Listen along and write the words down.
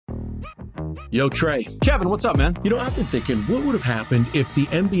Yo, Trey. Kevin, what's up, man? I've been thinking, what would have happened if the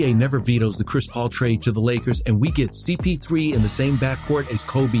NBA never vetoes the Chris Paul trade to the Lakers and we get CP3 in the same backcourt as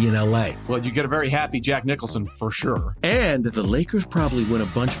Kobe in LA? Well, you get a very happy Jack Nicholson for sure. And the Lakers probably win a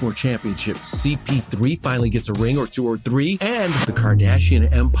bunch more championships. CP3 finally gets a ring or 2 or 3, and the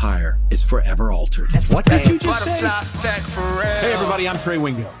Kardashian empire is forever altered. What did you just say? Hey, everybody, I'm Trey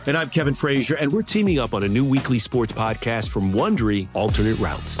Wingo. And I'm Kevin Frazier, and we're teaming up on a new weekly sports podcast from Wondery, Alternate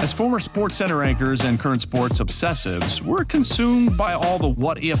Routes. As former Sports Center anchors and current sports obsessives, we're consumed by all the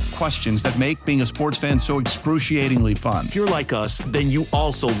what-if questions that make being a sports fan so excruciatingly fun. If you're like us, then you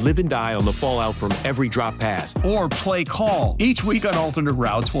also live and die on the fallout from every drop pass. Or play call. Each week on Alternate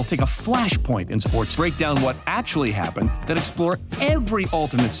Routes, we'll take a flashpoint in sports, break down what actually happened, then explore every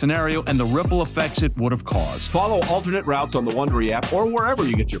alternate scenario and the ripple effects it would have caused. Follow Alternate Routes on the Wondery app or wherever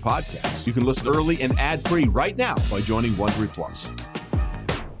you get your podcasts. You can listen early and ad-free right now by joining Wondery Plus.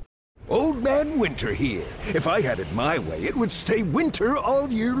 Old Man Winter here. If I had it my way, it would stay winter all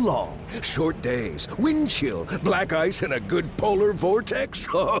year long. Short days, wind chill, black ice, and a good polar vortex.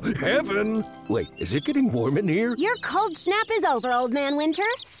 Oh, heaven! Wait, is it getting warm in here? Your cold snap is over, Old Man Winter.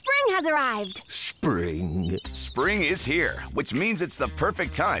 Spring has arrived. Spring. Spring is here, which means it's the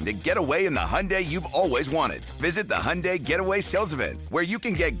perfect time to get away in the Hyundai you've always wanted. Visit the Hyundai Getaway Sales Event, where you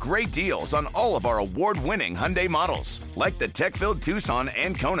can get great deals on all of our award-winning Hyundai models, like the tech-filled Tucson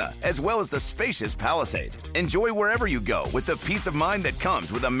and Kona, as well as the spacious Palisade. Enjoy wherever you go with the peace of mind that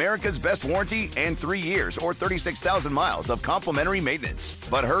comes with America's best warranty and 3 years or 36,000 miles of complimentary maintenance.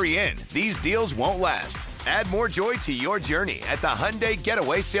 But hurry in, these deals won't last. Add more joy to your journey at the Hyundai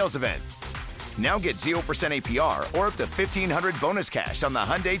Getaway Sales Event. Now get 0% APR or up to $1,500 bonus cash on the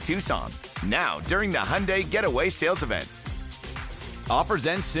Hyundai Tucson. Now, during the Hyundai Getaway Sales Event. Offers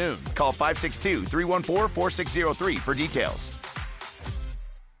end soon. Call 562-314-4603 for details.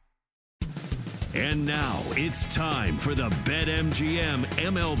 And now it's time for the BetMGM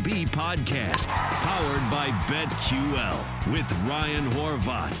MLB podcast, powered by BetQL, with Ryan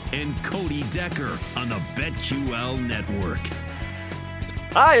Horvat and Cody Decker on the BetQL network.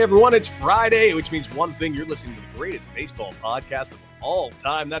 Hi, everyone. It's Friday, which means one thing. You're listening to the greatest baseball podcast of all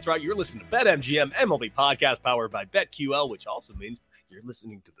time. That's right. You're listening to BetMGM MLB podcast, powered by BetQL, which also means you're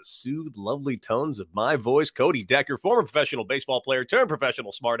listening to the soothed, lovely tones of my voice, Cody Decker, former professional baseball player turned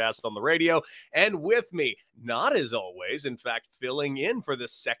professional smartass on the radio. And with me, not as always, in fact, filling in for the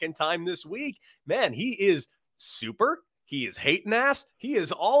second time this week. Man, he is super. He is hating ass. He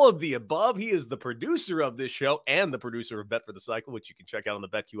is all of the above. He is the producer of this show and the producer of Bet for the Cycle, which you can check out on the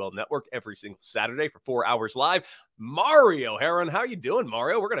BetQL network every single Saturday for 4 hours live. Mario Heron, how you doing,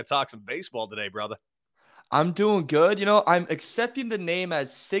 Mario? We're going to talk some baseball today, brother. I'm doing good. I'm accepting the name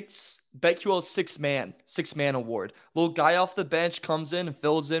as BetQL six man award. Little guy off the bench comes in and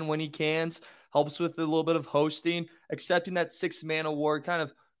fills in when he can, helps with a little bit of hosting, accepting that 6-man award, kind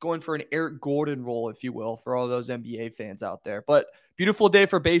of going for an Eric Gordon role, if you will, for all those NBA fans out there. But beautiful day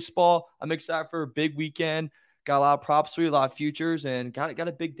for baseball. I'm excited for a big weekend. Got a lot of props for you, a lot of futures, and got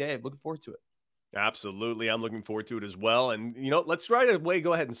a big day. I'm looking forward to it. Absolutely. I'm looking forward to it as well. And, let's right away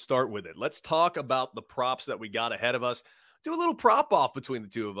go ahead and start with it. Let's talk about the props that we got ahead of us. Do a little prop off between the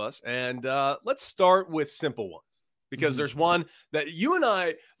two of us. And let's start with simple ones. Because there's one that you and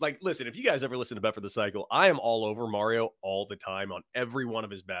I, listen, if you guys ever listen to Bet for the Cycle, I am all over Mario all the time on every one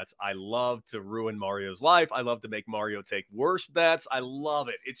of his bets. I love to ruin Mario's life. I love to make Mario take worse bets. I love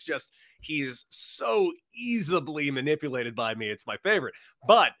it. It's just, he is so easily manipulated by me. It's my favorite.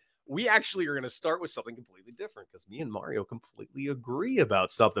 But we actually are going to start with something completely different because me and Mario completely agree about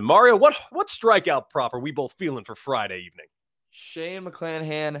something. Mario, what strikeout prop are we both feeling for Friday evening? Shane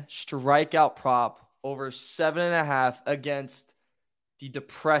McClanahan strikeout prop over 7.5 against the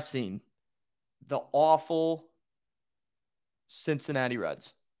depressing, the awful Cincinnati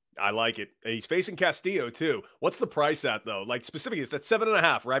Reds. I like it. He's facing Castillo too. What's the price at though? Specifically, it's at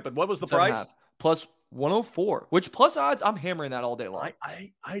 7.5, right? But what was the price? Plus 104, which plus odds, I'm hammering that all day long.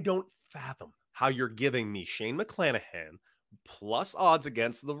 I don't fathom how you're giving me Shane McClanahan plus odds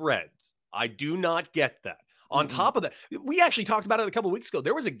against the Reds. I do not get that. On top of that, we actually talked about it a couple of weeks ago.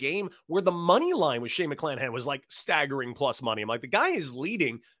 There was a game where the money line with Shane McClanahan was staggering plus money. I'm like, the guy is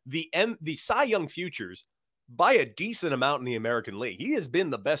leading the Cy Young futures by a decent amount in the American League. He has been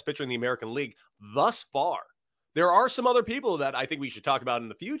the best pitcher in the American League thus far. There are some other people that I think we should talk about in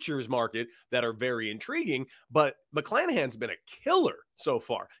the futures market that are very intriguing, but McClanahan's been a killer so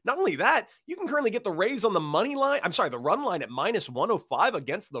far. Not only that, you can currently get the Rays on the money line. The run line at minus 105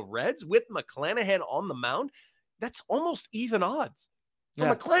 against the Reds with McClanahan on the mound. That's almost even odds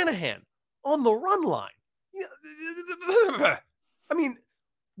for McClanahan on the run line.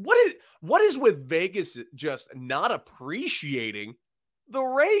 What is with Vegas just not appreciating the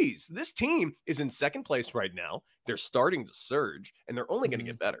Rays? This team is in second place right now. They're starting to surge, and they're only going to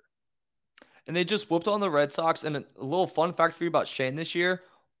get better. And they just whooped on the Red Sox. And a little fun fact for you about Shane this year,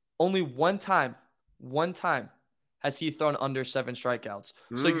 only one time has he thrown under 7 strikeouts.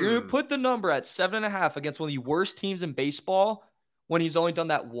 So you're going to put the number at 7.5 against one of the worst teams in baseball when he's only done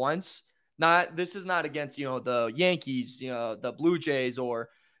that once. This is not against, the Yankees, the Blue Jays or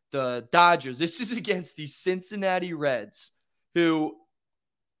the Dodgers. This is against the Cincinnati Reds, who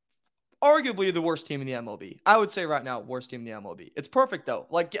arguably the worst team in the MLB. I would say right now, worst team in the MLB. It's perfect, though.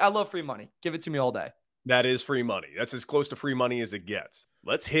 Like, I love free money. Give it to me all day. That is free money. That's as close to free money as it gets.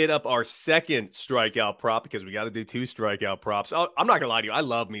 Let's hit up our second strikeout prop because we got to do 2 strikeout props. I'm not going to lie to you. I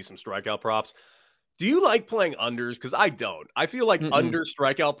love me some strikeout props. Do you like playing unders? Because I don't. I feel like under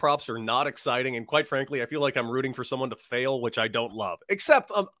strikeout props are not exciting. And quite frankly, I feel like I'm rooting for someone to fail, which I don't love.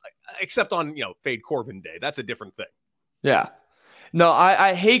 Except on, Fade Corbin Day. That's a different thing. Yeah. No,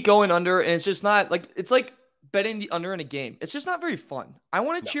 I hate going under, and it's just not like, it's like betting the under in a game. It's just not very fun. I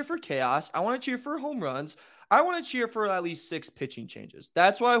want to cheer for chaos. I want to cheer for home runs. I want to cheer for at least 6 pitching changes.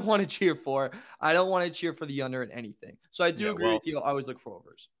 That's what I want to cheer for. I don't want to cheer for the under in anything. So I do agree with you. I always look for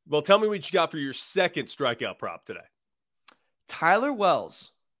overs. Well, tell me what you got for your second strikeout prop today. Tyler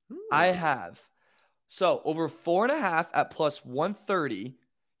Wells. I have. So over 4.5 at plus 130.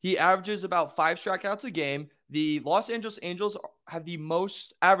 He averages about 5 strikeouts a game. The Los Angeles Angels have the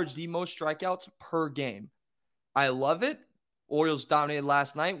most strikeouts per game. I love it. Orioles dominated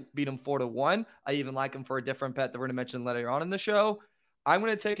last night, beat them 4-1. I even like them for a different bet that we're going to mention later on in the show. I'm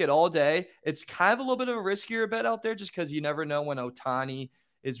going to take it all day. It's kind of a little bit of a riskier bet out there just because you never know when Ohtani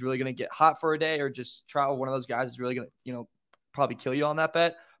is really going to get hot for a day or just Trout, one of those guys is really going to, probably kill you on that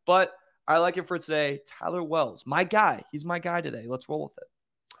bet. But I like it for today. Tyler Wells, my guy. He's my guy today. Let's roll with it.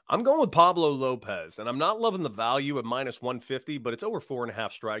 I'm going with Pablo Lopez, and I'm not loving the value at minus 150, but it's over 4.5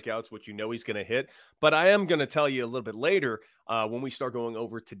 strikeouts, which he's going to hit. But I am going to tell you a little bit later when we start going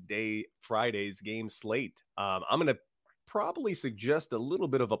over Friday's game slate. I'm going to probably suggest a little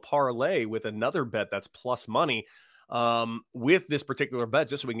bit of a parlay with another bet that's plus money with this particular bet,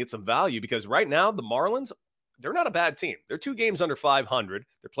 just so we can get some value, because right now the Marlins, they're not a bad team. They're 2 games under 500.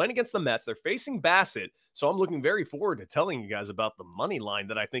 They're playing against the Mets. They're facing Bassett. So I'm looking very forward to telling you guys about the money line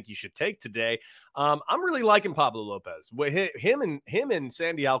that I think you should take today. I'm really liking Pablo Lopez. Him and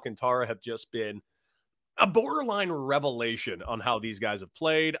Sandy Alcantara have just been a borderline revelation on how these guys have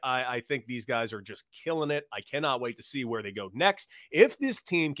played. I think these guys are just killing it. I cannot wait to see where they go next. If this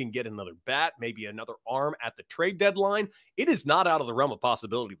team can get another bat, maybe another arm at the trade deadline, it is not out of the realm of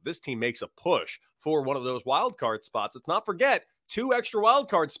possibility this team makes a push for one of those wild card spots. Let's not forget 2 extra wild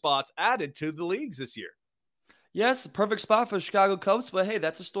card spots added to the leagues this year. Yes, perfect spot for the Chicago Cubs, but hey,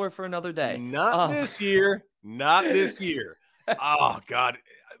 that's a story for another day. Not this year. Not this year. Oh, God.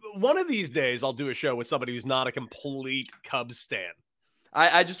 One of these days, I'll do a show with somebody who's not a complete Cubs stan.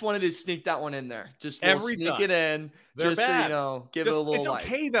 I just wanted to sneak that one in there. Just sneak it in. They're just bad. To, give it a little It's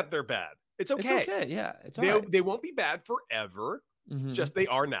okay that they're bad. It's okay. It's okay, yeah. It's all right. They won't be bad forever. Just they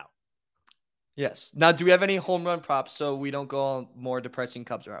are now. Yes. Now, do we have any home run props so we don't go on more depressing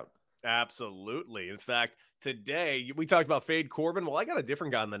Cubs route? Absolutely. In fact, today we talked about Fade Corbin. Well, I got a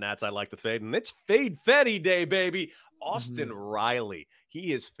different guy in the Nats I like to fade, and it's Fade Fetty Day, baby. Austin Riley. He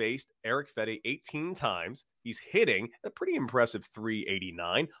has faced Eric Fetty 18 times. He's hitting a pretty impressive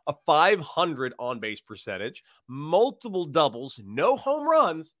 389, a 500 on-base percentage, multiple doubles, no home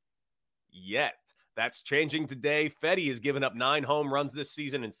runs yet. That's changing today. Fetty has given up 9 home runs this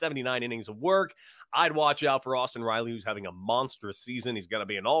season in 79 innings of work. I'd watch out for Austin Riley, who's having a monstrous season. He's going to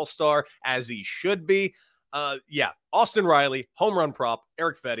be an all-star, as he should be. Austin Riley, home run prop,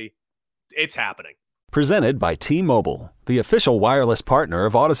 Eric Fetty. It's happening. Presented by T-Mobile, the official wireless partner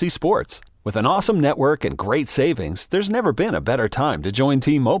of Odyssey Sports. With an awesome network and great savings, there's never been a better time to join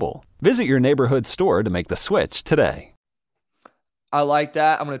T-Mobile. Visit your neighborhood store to make the switch today. I like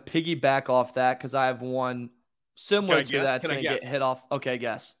that. I'm going to piggyback off that because I have one similar to that. It's going to get hit off. Okay,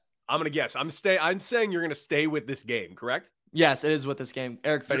 guess. I'm going to guess. I'm saying you're going to stay with this game, correct? Yes, it is with this game.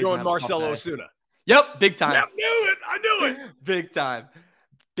 Eric Fetty's going Marcell Ozuna. Yep, big time. Yep, I knew it. Big time.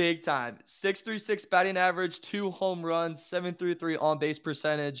 6.36 batting average, 2 home runs, 7.33 on base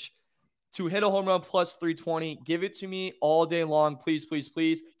percentage. To hit a home run plus 320. Give it to me all day long, please, please,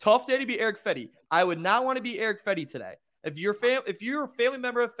 please. Tough day to be Eric Fetty. I would not want to be Eric Fetty today. If you're a family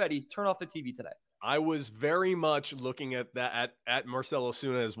member of Fetty, turn off the TV today. I was very much looking at that at Marcell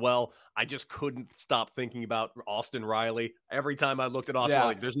Ozuna as well. I just couldn't stop thinking about Austin Riley. Every time I looked at Austin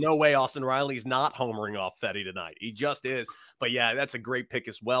Riley, there's no way Austin Riley's not homering off Fetty tonight. He just is. But yeah, that's a great pick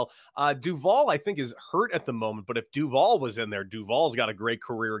as well. Duvall, I think, is hurt at the moment. But if Duvall was in there, Duvall's got a great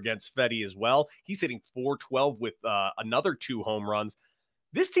career against Fetty as well. He's hitting .412 with another 2 home runs.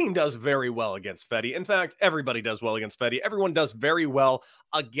 This team does very well against Fetty. In fact, everybody does well against Fetty. Everyone does very well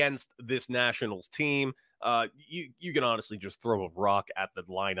against this Nationals team. You can honestly just throw a rock at the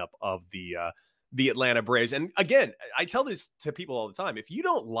lineup of the Atlanta Braves. And again, I tell this to people all the time. If you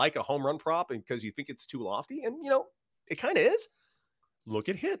don't like a home run prop because you think it's too lofty, and it kind of is, look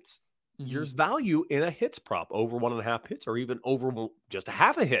at hits. There's value in a hits prop over 1.5 hits or even over just a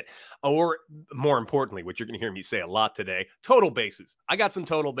half a hit. Or more importantly, what you're going to hear me say a lot today, total bases. I got some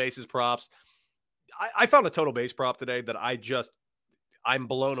total bases props. I found a total base prop today that I'm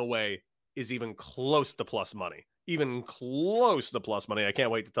blown away is even close to plus money. Even close to plus money. I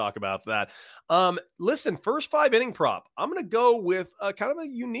can't wait to talk about that. Listen, first 5 inning prop. I'm going to go with kind of a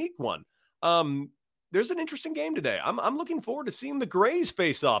unique one. There's an interesting game today. I'm looking forward to seeing the Grays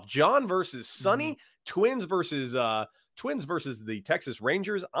face off. John versus Sonny, Twins versus the Texas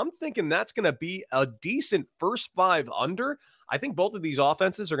Rangers. I'm thinking that's going to be a decent first 5 under. I think both of these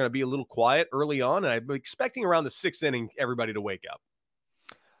offenses are going to be a little quiet early on, and I'm expecting around the 6th inning everybody to wake up.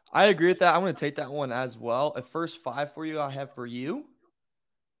 I agree with that. I'm going to take that one as well. A first 5 for you, I have for you.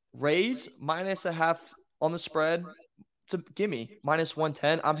 Rays -0.5 on the spread. It's a gimme,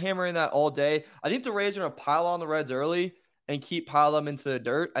 -110. I'm hammering that all day. I think the Rays are going to pile on the Reds early and pile them into the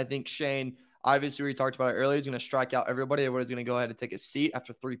dirt. I think Shane, obviously we talked about it earlier, is going to strike out everybody. Everybody's going to go ahead and take a seat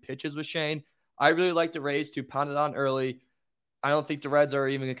after 3 pitches with Shane. I really like the Rays to pound it on early. I don't think the Reds are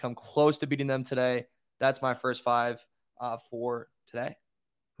even going to come close to beating them today. That's my first 5 for today.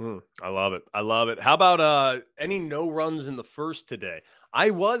 I love it. I love it. How about any no runs in the first today?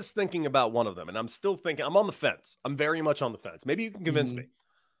 I was thinking about one of them, and I'm still thinking. I'm on the fence. I'm very much on the fence. Maybe you can convince me.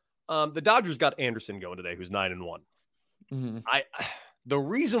 The Dodgers got Anderson going today, who's 9-1. The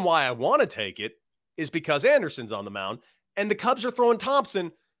reason why I want to take it is because Anderson's on the mound, and the Cubs are throwing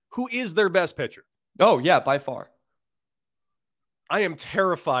Thompson, who is their best pitcher. Oh, yeah, by far. I am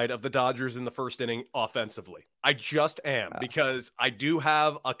terrified of the Dodgers in the first inning offensively. I just am, because I do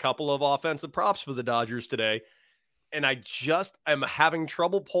have a couple of offensive props for the Dodgers today, and I just am having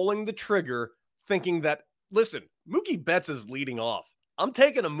trouble pulling the trigger thinking that, listen, Mookie Betts is leading off. I'm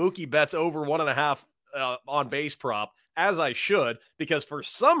taking a Mookie Betts over 1.5 on base prop, as I should, because for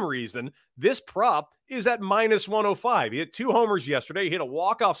some reason, this prop is at -105. He hit 2 homers yesterday. He hit a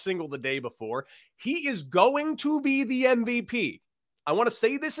walk-off single the day before. He is going to be the MVP. I want to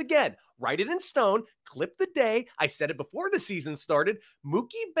say this again. Write it in stone. Clip the day. I said it before the season started.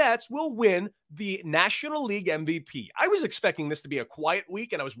 Mookie Betts will win the National League MVP. I was expecting this to be a quiet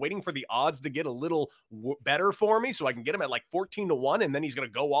week, and I was waiting for the odds to get a little better for me so I can get him at like 14-1, and then he's going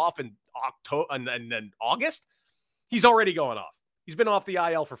to go off in October and then August. He's already going off. He's been off the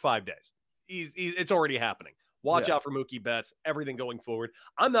IL for 5 days. It's already happening. Watch out for Mookie Betts, everything going forward.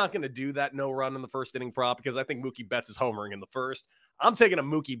 I'm not going to do that no run in the first inning prop because I think Mookie Betts is homering in the first. I'm taking a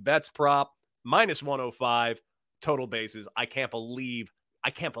Mookie Betts prop, -105, total bases. I can't believe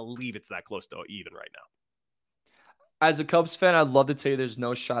it's that close to even right now. As a Cubs fan, I'd love to tell you there's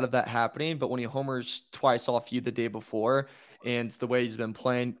no shot of that happening, but when he homers twice off you the day before, and the way he's been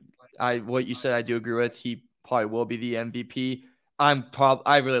playing, what you said I do agree with. He probably will be the MVP.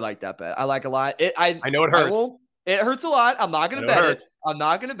 I really like that bet. I like a lot. I know it hurts. It hurts a lot. I'm not going to bet it. I'm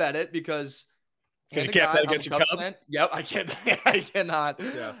not going to bet it because you can't bet against your Cubs. Fan. Yep, I can't. I cannot.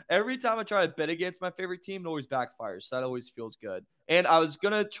 Yeah. Every time I try to bet against my favorite team, it always backfires. So that always feels good. And I was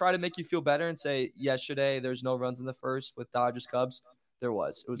going to try to make you feel better and say yesterday there's no runs in the first with Dodgers Cubs. There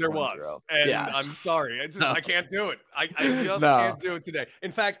was. It was 1-0. And yes. I'm sorry. I can't do it. I just can't do it today.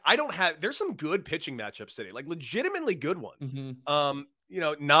 In fact, there's some good pitching matchups today, like legitimately good ones.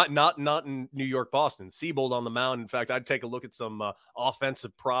 Not in New York, Boston. Seabold on the mound. In fact, I'd take a look at some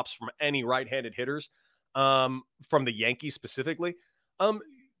offensive props from any right-handed hitters from the Yankees specifically.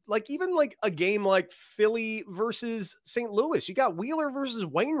 Even a game like Philly versus St. Louis, you got Wheeler versus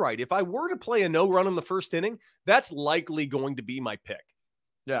Wainwright. If I were to play a no run in the first inning, that's likely going to be my pick.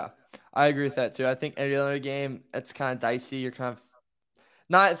 Yeah, I agree with that too. I think any other game, it's kind of dicey. You're kind of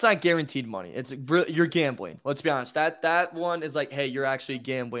it's not guaranteed money. You're gambling. Let's be honest. That one is like, hey, you're actually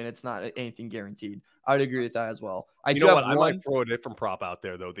gambling. It's not anything guaranteed. I would agree with that as well. I might throw a different prop out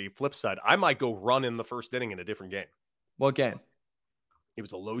there though. The flip side, I might go run in the first inning in a different game. What game? It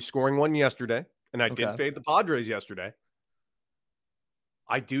was a low-scoring one yesterday, and I did fade the Padres yesterday.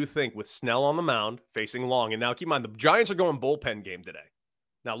 I do think with Snell on the mound facing Long, and now keep in mind the Giants are going bullpen game today.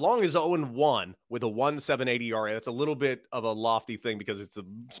 Now Long is 0-1 with a 1.78 ERA. That's a little bit of a lofty thing because it's a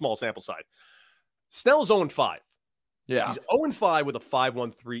small sample size. Snell's 0-5. Yeah. He's 0-5 with a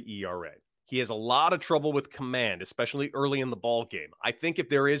 5.13 ERA. He has a lot of trouble with command, especially early in the ball game. I think if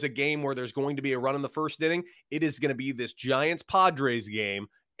there is a game where there's going to be a run in the first inning, it is going to be this Giants-Padres game.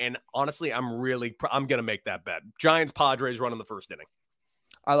 And honestly, I'm going to make that bet. Giants-Padres run in the first inning.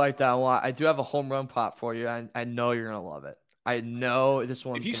 I like that a lot. I do have a home run prop for you. I know you're going to love it. I know this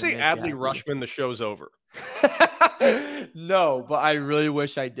one. If you say Adley Rutschman, the show's over. No, but I really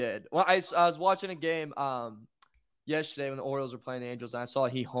wish I did. Well, I was watching a game yesterday when the Orioles were playing the Angels, and I saw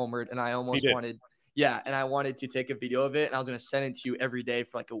he homered, and I almost wanted to take a video of it, and I was going to send it to you every day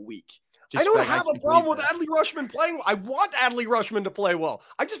for like a week. I don't have a problem with Adley Rutschman playing. I want Adley Rutschman to play well.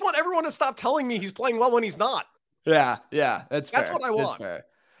 I just want everyone to stop telling me he's playing well when he's not. Yeah, that's fair. That's what I want. That's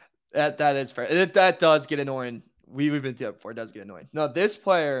fair. That is fair. And that does get annoying. We've been through it before. It does get annoying. No, this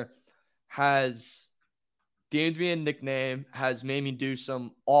player has gained me a nickname, has made me do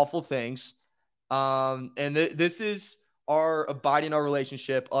some awful things. And this is our abiding our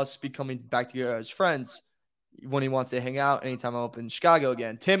relationship, us becoming back together as friends when he wants to hang out anytime I'm up in Chicago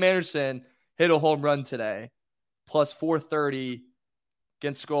again. Tim Anderson hit a home run today, plus 430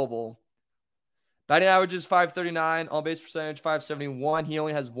 against Scoble. Batting average is 539, on-base percentage 571. He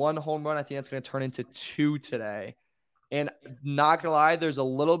only has one home run. I think that's going to turn into 2 today. And not going to lie, there's a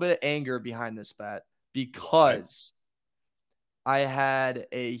little bit of anger behind this bet because I had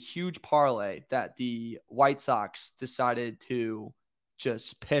a huge parlay that the White Sox decided to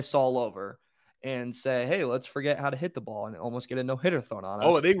just piss all over and say, hey, let's forget how to hit the ball and almost get a no-hitter thrown on us.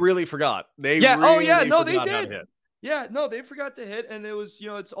 Oh, they really forgot. They did. Yeah, no, they forgot to hit, and it was,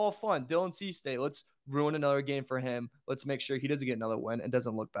 it's all fun. Dylan Cease, let's ruin another game for him. Let's make sure he doesn't get another win and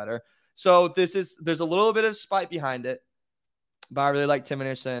doesn't look better. So there's a little bit of spite behind it, but I really like Tim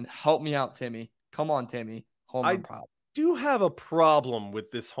Anderson. Help me out, Timmy. Come on, Timmy. Home run prop. Do have a problem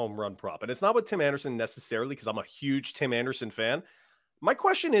with this home run prop, and it's not with Tim Anderson necessarily because I'm a huge Tim Anderson fan. My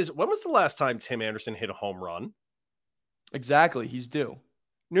question is, when was the last time Tim Anderson hit a home run? Exactly. He's due.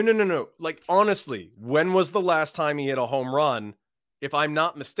 No. Like, honestly, when was the last time he hit a home run? If I'm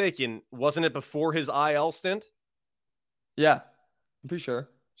not mistaken, wasn't it before his IL stint? Yeah, I'm pretty sure.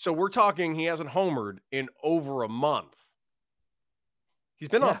 So we're talking he hasn't homered in over a month. He's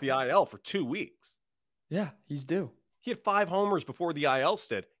been off the IL for 2 weeks. Yeah, he's due. He had 5 homers before the IL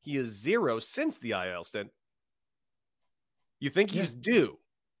stint. He is 0 since the IL stint. You think he's due?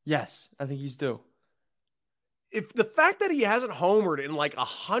 Yes, I think he's due. If the fact that he hasn't homered in like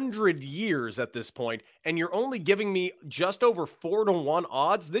 100 years at this point, and you're only giving me just over 4-1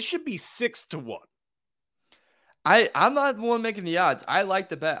 odds, this should be 6-1. I'm not the one making the odds. I like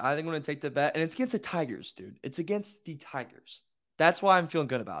the bet. I think I'm going to take the bet, and it's against the Tigers, dude. It's against the Tigers. That's why I'm feeling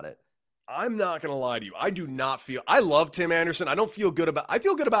good about it. I'm not going to lie to you. I do not feel – I love Tim Anderson. I feel good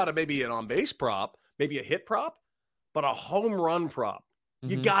about it maybe an on-base prop, maybe a hit prop, but a home run prop.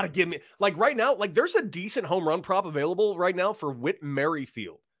 You got to give me – like right now, like there's a decent home run prop available right now for Whit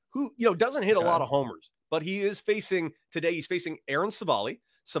Merrifield, who, doesn't hit a lot of homers, but he's facing Aaron Savali.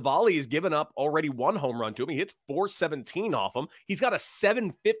 Savali has given up already 1 home run to him. He hits 417 off him. He's got a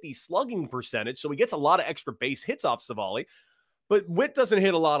 750 slugging percentage, so he gets a lot of extra base hits off Savali. But Whit doesn't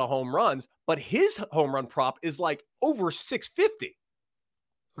hit a lot of home runs, but his home run prop is like over 650.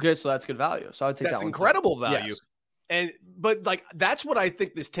 Okay, so that's good value. So I would take that one. That's incredible value. Yes. But that's what I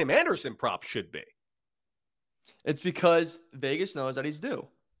think this Tim Anderson prop should be. It's because Vegas knows that he's due.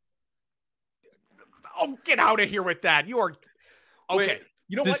 Oh, get out of here with that. You are okay. Wait,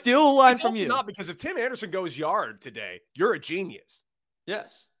 you know to what? steal a line from you. Not because if Tim Anderson goes yard today, you're a genius.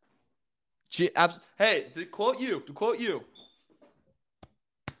 Yes. Hey, to quote you.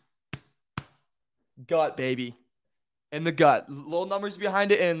 Gut, baby. In the gut. Little numbers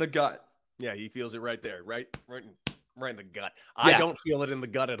behind it and in the gut. Yeah, he feels it right there. Right in the gut. Yeah. I don't feel it in the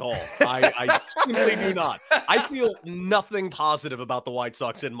gut at all. I simply do not. I feel nothing positive about the White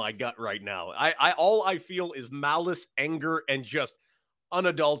Sox in my gut right now. All I feel is malice, anger, and just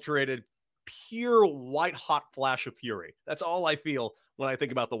unadulterated, pure white-hot flash of fury. That's all I feel when I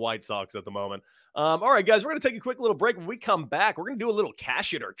think about the White Sox at the moment. All right, guys, we're going to take a quick little break. When we come back, we're going to do a little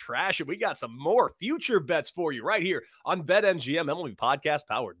cash it or trash it. We got some more future bets for you right here on BetMGM MLB Podcast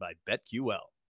powered by BetQL.